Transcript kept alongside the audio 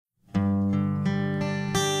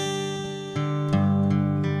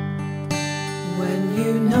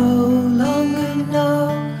you no longer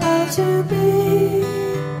know how to be,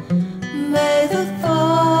 may the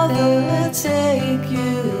Father take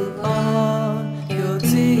you on your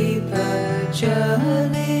deeper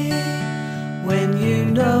journey. When you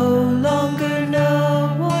no longer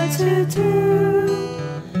know what to do,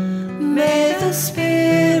 may the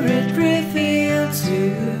Spirit reveal to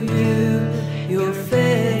you your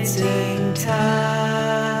fitting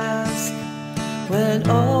task. When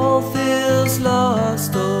all feels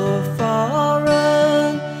lost or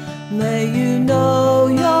foreign, may you know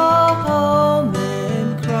your home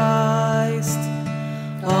in Christ.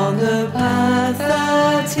 On the path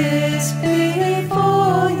that is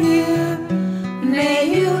before you, may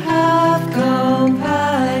you have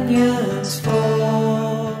companions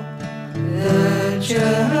for the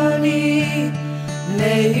journey.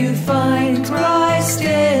 May you find Christ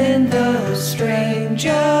in the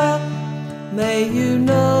stranger. May you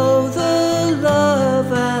know the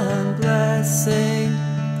love and blessing.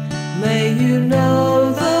 May you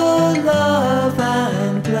know the love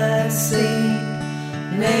and blessing.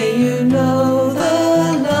 May you know the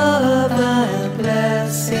love and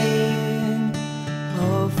blessing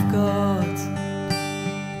of God.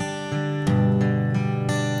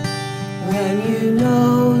 When you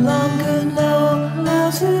no longer know how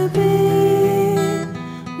to be,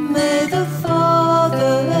 may the Father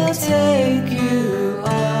take you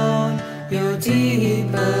on your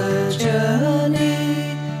deeper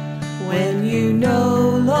journey. When you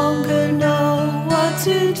no longer know what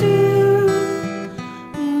to do,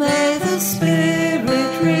 may the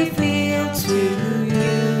Spirit reveal to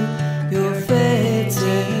you your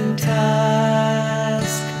fitting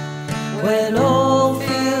task. When all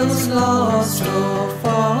feels lost or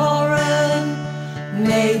foreign,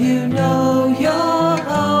 may you know your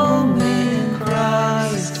home in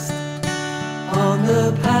Christ. On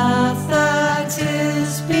the path that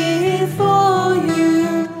is before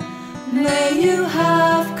you, may you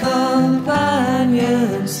have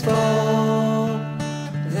companions for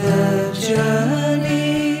the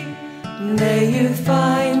journey. May you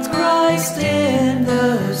find Christ in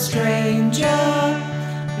the stranger.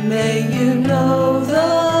 May you know